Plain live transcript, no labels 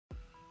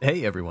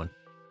Hey everyone!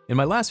 In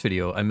my last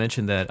video, I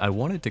mentioned that I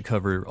wanted to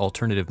cover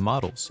alternative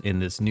models in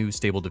this new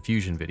Stable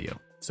Diffusion video.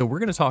 So we're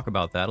going to talk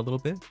about that a little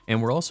bit, and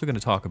we're also going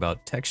to talk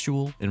about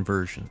textual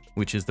inversion,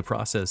 which is the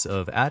process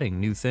of adding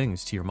new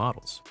things to your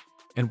models.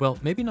 And well,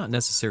 maybe not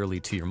necessarily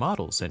to your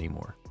models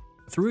anymore.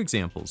 Through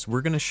examples,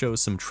 we're going to show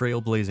some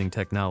trailblazing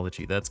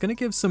technology that's going to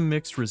give some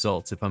mixed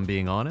results if I'm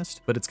being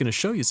honest, but it's going to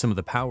show you some of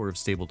the power of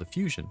Stable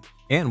Diffusion,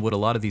 and what a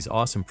lot of these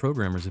awesome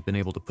programmers have been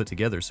able to put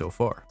together so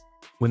far.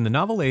 When the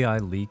novel AI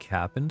leak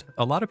happened,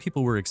 a lot of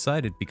people were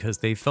excited because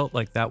they felt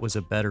like that was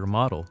a better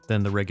model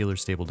than the regular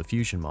Stable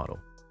Diffusion model.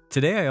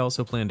 Today I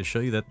also plan to show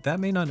you that that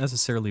may not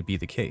necessarily be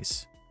the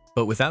case.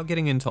 But without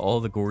getting into all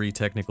the gory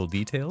technical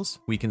details,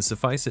 we can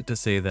suffice it to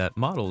say that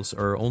models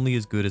are only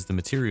as good as the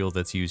material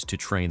that's used to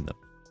train them.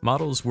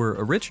 Models were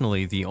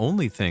originally the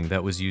only thing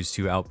that was used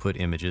to output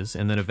images,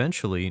 and then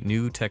eventually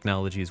new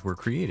technologies were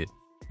created.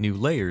 New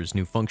layers,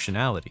 new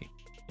functionality.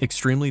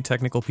 Extremely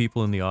technical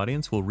people in the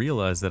audience will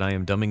realize that I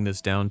am dumbing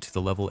this down to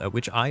the level at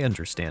which I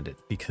understand it,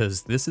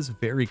 because this is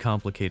very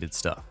complicated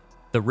stuff.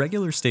 The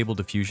regular Stable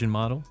Diffusion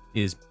model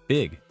is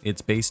big.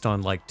 It's based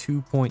on like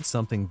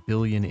 2-point-something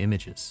billion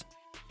images.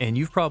 And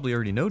you've probably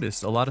already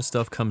noticed a lot of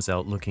stuff comes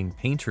out looking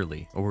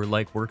painterly or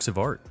like works of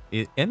art.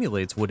 It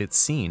emulates what it's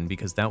seen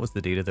because that was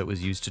the data that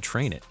was used to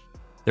train it.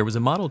 There was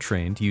a model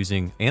trained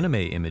using anime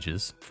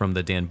images from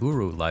the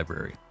Danburu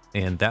library,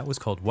 and that was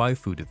called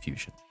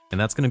waifu-diffusion. And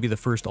that's going to be the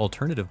first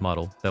alternative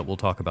model that we'll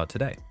talk about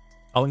today.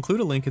 I'll include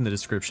a link in the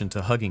description to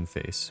Hugging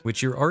Face,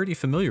 which you're already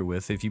familiar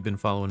with if you've been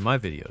following my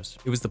videos.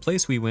 It was the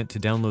place we went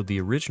to download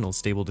the original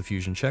Stable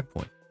Diffusion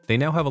checkpoint. They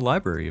now have a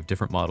library of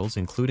different models,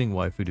 including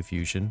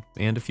waifu-diffusion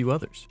and a few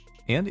others.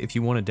 And if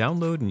you want to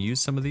download and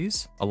use some of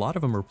these, a lot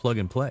of them are plug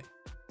and play.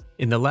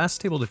 In the last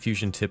Stable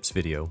Diffusion tips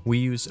video, we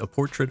used A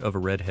Portrait of a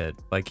Redhead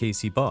by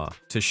Casey Baugh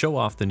to show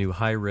off the new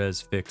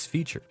high-res fix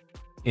feature.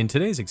 In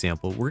today's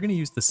example, we're going to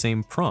use the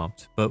same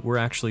prompt, but we're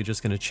actually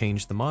just going to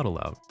change the model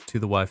out to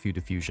the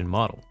waifu-diffusion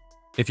model.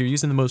 If you're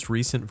using the most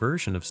recent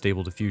version of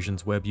Stable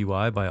Diffusion's web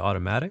UI by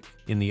Automatic,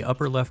 in the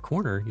upper left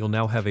corner, you'll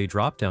now have a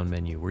drop-down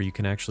menu where you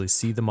can actually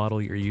see the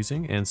model you're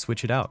using and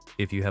switch it out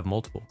if you have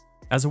multiple.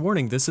 As a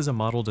warning, this is a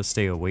model to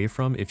stay away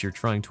from if you're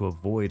trying to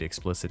avoid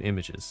explicit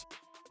images.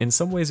 In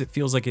some ways, it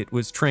feels like it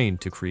was trained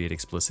to create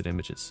explicit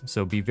images,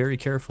 so be very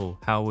careful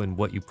how and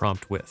what you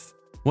prompt with.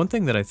 One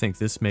thing that I think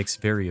this makes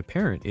very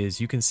apparent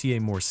is you can see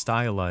a more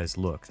stylized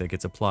look that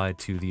gets applied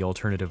to the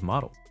alternative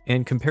model.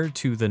 And compared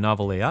to the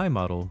novel AI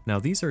model, now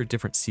these are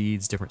different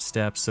seeds, different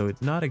steps, so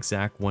it's not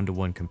exact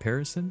one-to-one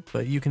comparison,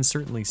 but you can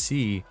certainly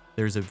see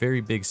there's a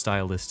very big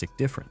stylistic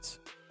difference.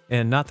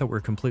 And not that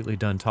we're completely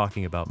done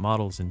talking about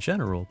models in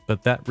general,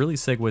 but that really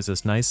segues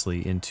us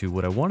nicely into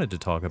what I wanted to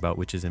talk about,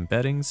 which is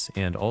embeddings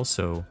and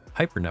also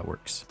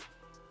hypernetworks.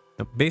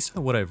 Now, based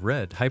on what I've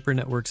read,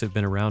 hypernetworks have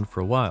been around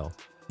for a while.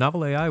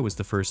 Novel AI was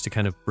the first to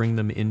kind of bring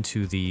them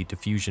into the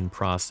diffusion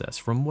process,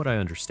 from what I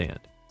understand.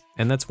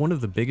 And that's one of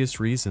the biggest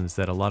reasons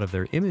that a lot of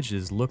their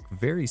images look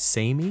very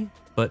samey,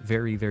 but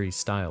very, very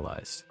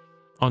stylized.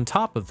 On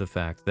top of the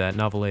fact that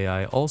Novel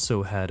AI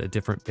also had a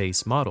different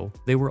base model,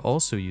 they were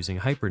also using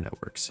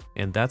hypernetworks,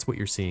 and that's what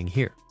you're seeing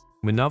here.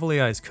 When Novel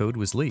AI's code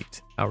was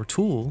leaked, our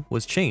tool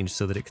was changed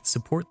so that it could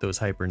support those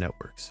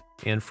hypernetworks.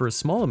 And for a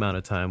small amount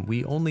of time,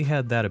 we only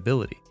had that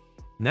ability.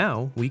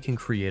 Now we can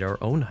create our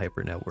own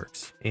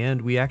hypernetworks,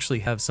 and we actually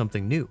have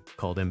something new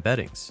called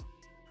embeddings.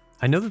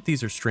 I know that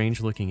these are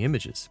strange looking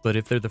images, but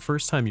if they're the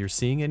first time you're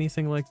seeing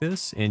anything like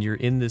this and you're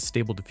in this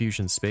Stable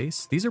Diffusion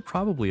space, these are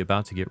probably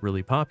about to get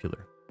really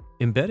popular.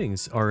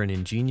 Embeddings are an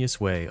ingenious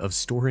way of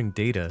storing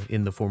data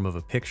in the form of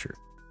a picture,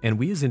 and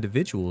we as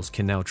individuals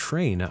can now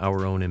train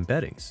our own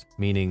embeddings,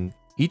 meaning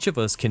each of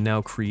us can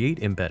now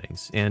create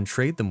embeddings and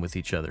trade them with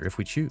each other if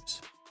we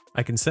choose.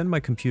 I can send my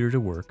computer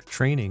to work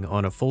training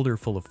on a folder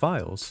full of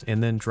files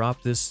and then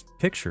drop this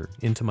picture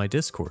into my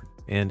Discord,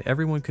 and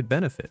everyone could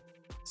benefit.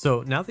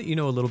 So now that you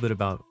know a little bit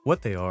about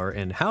what they are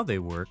and how they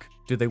work,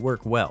 do they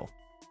work well?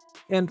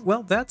 And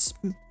well, that's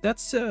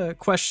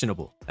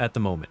questionable at the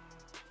moment.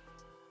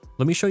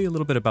 Let me show you a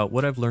little bit about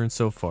what I've learned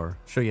so far,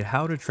 show you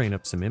how to train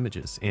up some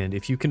images, and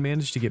if you can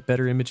manage to get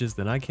better images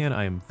than I can,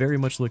 I am very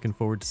much looking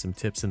forward to some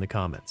tips in the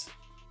comments.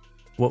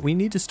 What we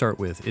need to start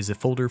with is a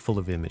folder full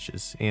of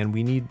images, and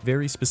we need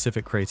very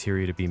specific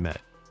criteria to be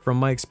met. From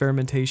my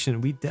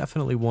experimentation, we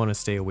definitely want to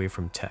stay away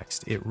from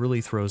text. It really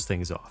throws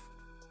things off.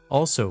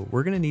 Also,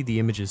 we're going to need the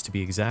images to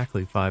be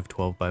exactly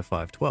 512 by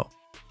 512,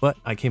 but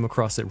I came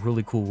across a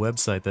really cool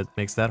website that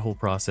makes that whole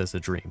process a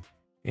dream.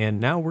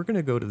 And now we're going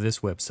to go to this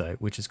website,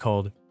 which is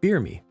called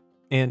BeerMe,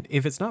 and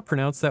if it's not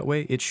pronounced that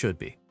way, it should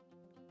be.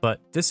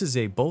 But this is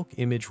a bulk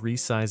image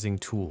resizing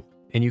tool,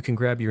 and you can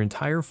grab your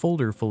entire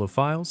folder full of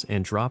files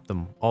and drop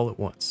them all at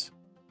once.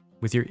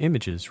 With your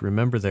images,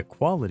 remember that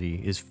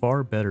quality is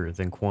far better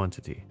than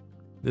quantity.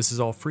 This is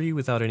all free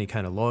without any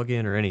kind of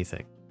login or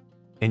anything.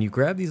 And you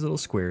grab these little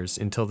squares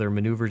until they're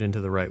maneuvered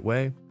into the right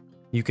way.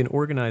 You can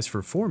organize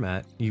for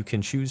format, you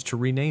can choose to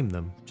rename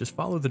them. Just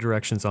follow the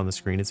directions on the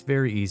screen, it's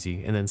very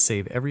easy, and then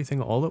save everything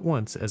all at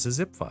once as a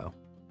zip file.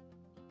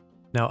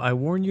 Now, I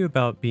warn you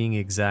about being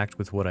exact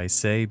with what I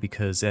say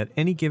because at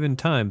any given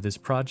time this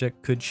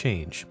project could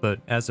change, but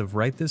as of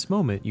right this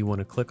moment, you want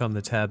to click on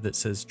the tab that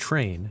says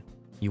Train,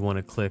 you want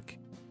to click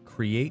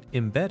Create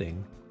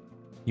Embedding,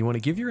 you want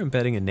to give your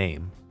embedding a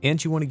name,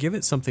 and you want to give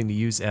it something to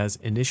use as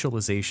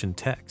initialization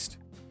text.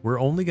 We're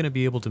only going to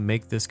be able to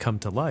make this come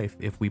to life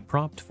if we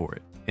prompt for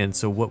it, and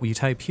so what we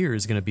type here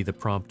is going to be the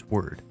prompt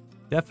word.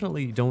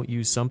 Definitely don't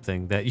use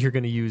something that you're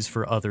going to use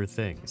for other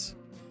things.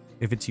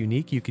 If it's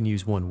unique, you can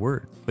use one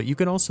word, but you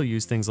can also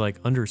use things like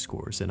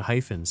underscores and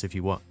hyphens if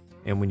you want.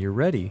 And when you're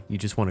ready, you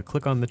just want to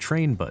click on the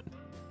train button.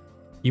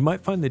 You might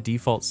find the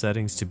default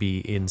settings to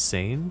be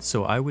insane,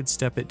 so I would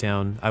step it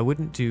down. I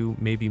wouldn't do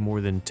maybe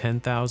more than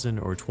 10,000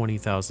 or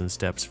 20,000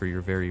 steps for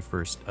your very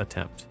first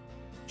attempt.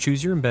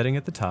 Choose your embedding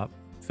at the top,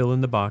 fill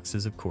in the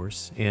boxes of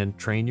course, and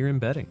train your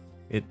embedding.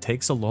 It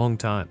takes a long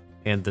time,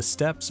 and the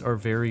steps are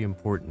very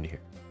important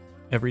here.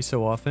 Every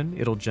so often,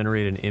 it'll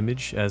generate an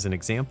image as an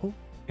example,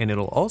 and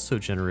it'll also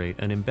generate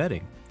an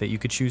embedding that you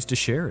could choose to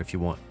share if you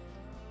want.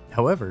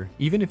 However,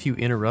 even if you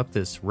interrupt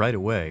this right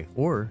away,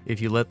 or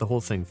if you let the whole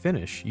thing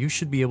finish, you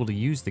should be able to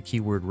use the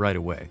keyword right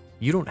away.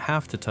 You don't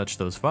have to touch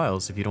those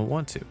files if you don't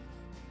want to.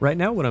 Right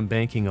now what I'm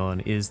banking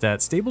on is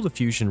that Stable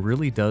Diffusion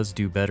really does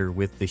do better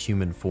with the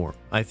human form.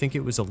 I think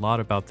it was a lot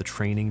about the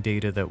training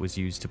data that was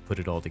used to put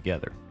it all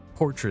together.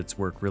 Portraits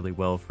work really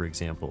well, for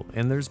example,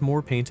 and there's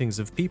more paintings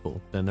of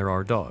people than there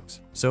are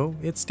dogs. So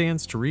it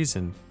stands to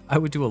reason I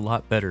would do a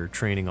lot better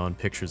training on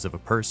pictures of a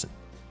person.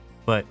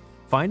 But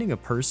finding a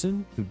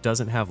person who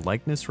doesn't have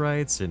likeness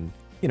rights and,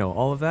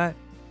 all of that,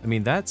 I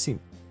mean, that seems...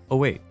 Oh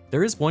wait,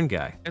 there is one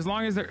guy. As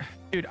long as they're...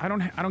 Dude, I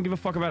don't give a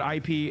fuck about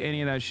IP,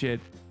 any of that shit.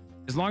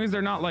 As long as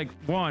they're not like,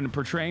 1,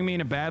 portraying me in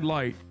a bad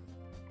light,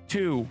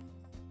 2,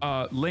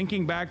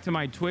 linking back to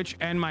my Twitch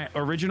and my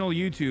original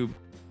YouTube,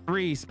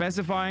 3,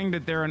 specifying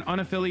that they're an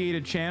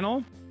unaffiliated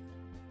channel,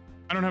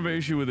 I don't have an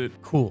issue with it.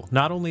 Cool.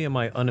 Not only am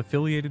I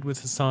unaffiliated with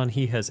Hasan,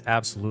 he has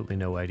absolutely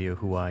no idea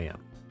who I am.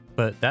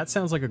 But that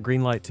sounds like a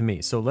green light to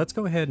me, so let's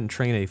go ahead and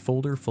train a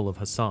folder full of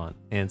Hasan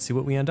and see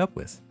what we end up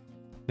with.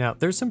 Now,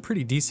 there's some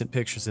pretty decent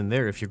pictures in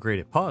there if you're great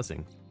at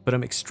pausing, but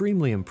I'm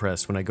extremely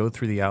impressed when I go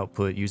through the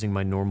output using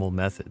my normal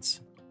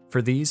methods.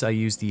 For these, I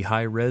use the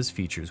high-res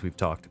features we've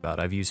talked about.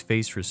 I've used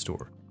face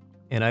restore,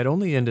 and I'd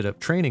only ended up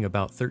training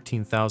about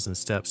 13,000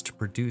 steps to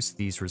produce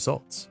these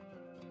results.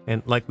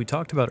 And like we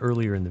talked about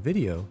earlier in the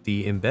video,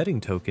 the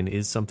embedding token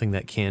is something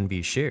that can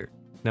be shared.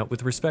 Now,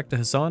 with respect to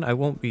Hasan, I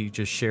won't be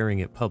just sharing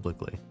it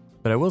publicly,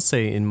 but I will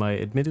say in my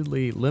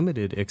admittedly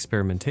limited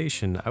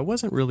experimentation, I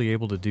wasn't really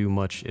able to do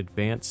much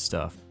advanced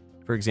stuff.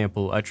 For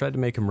example, I tried to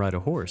make him ride a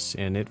horse,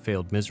 and it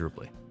failed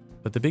miserably.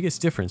 But the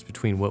biggest difference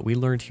between what we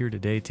learned here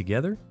today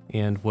together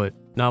and what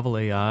Novel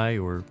AI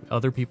or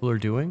other people are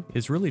doing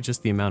is really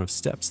just the amount of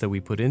steps that we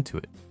put into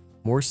it.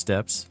 More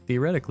steps,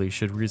 theoretically,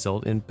 should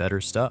result in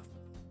better stuff.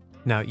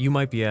 Now, you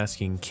might be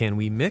asking, can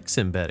we mix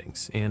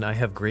embeddings? And I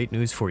have great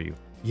news for you.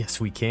 Yes,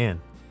 we can.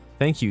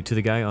 Thank you to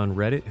the guy on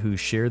Reddit who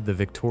shared the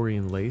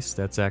Victorian lace.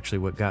 That's actually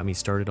what got me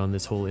started on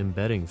this whole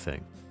embedding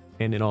thing.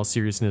 And in all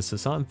seriousness,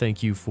 Hasan,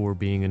 thank you for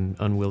being an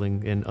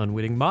unwilling and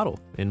unwitting model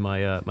in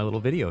my little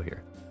video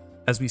here.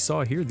 As we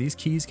saw here, these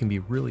keys can be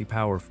really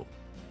powerful.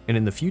 And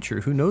in the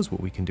future, who knows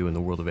what we can do in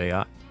the world of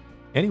AI.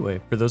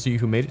 Anyway, for those of you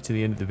who made it to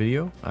the end of the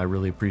video, I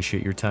really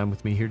appreciate your time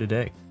with me here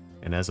today.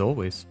 And as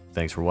always,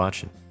 thanks for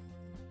watching.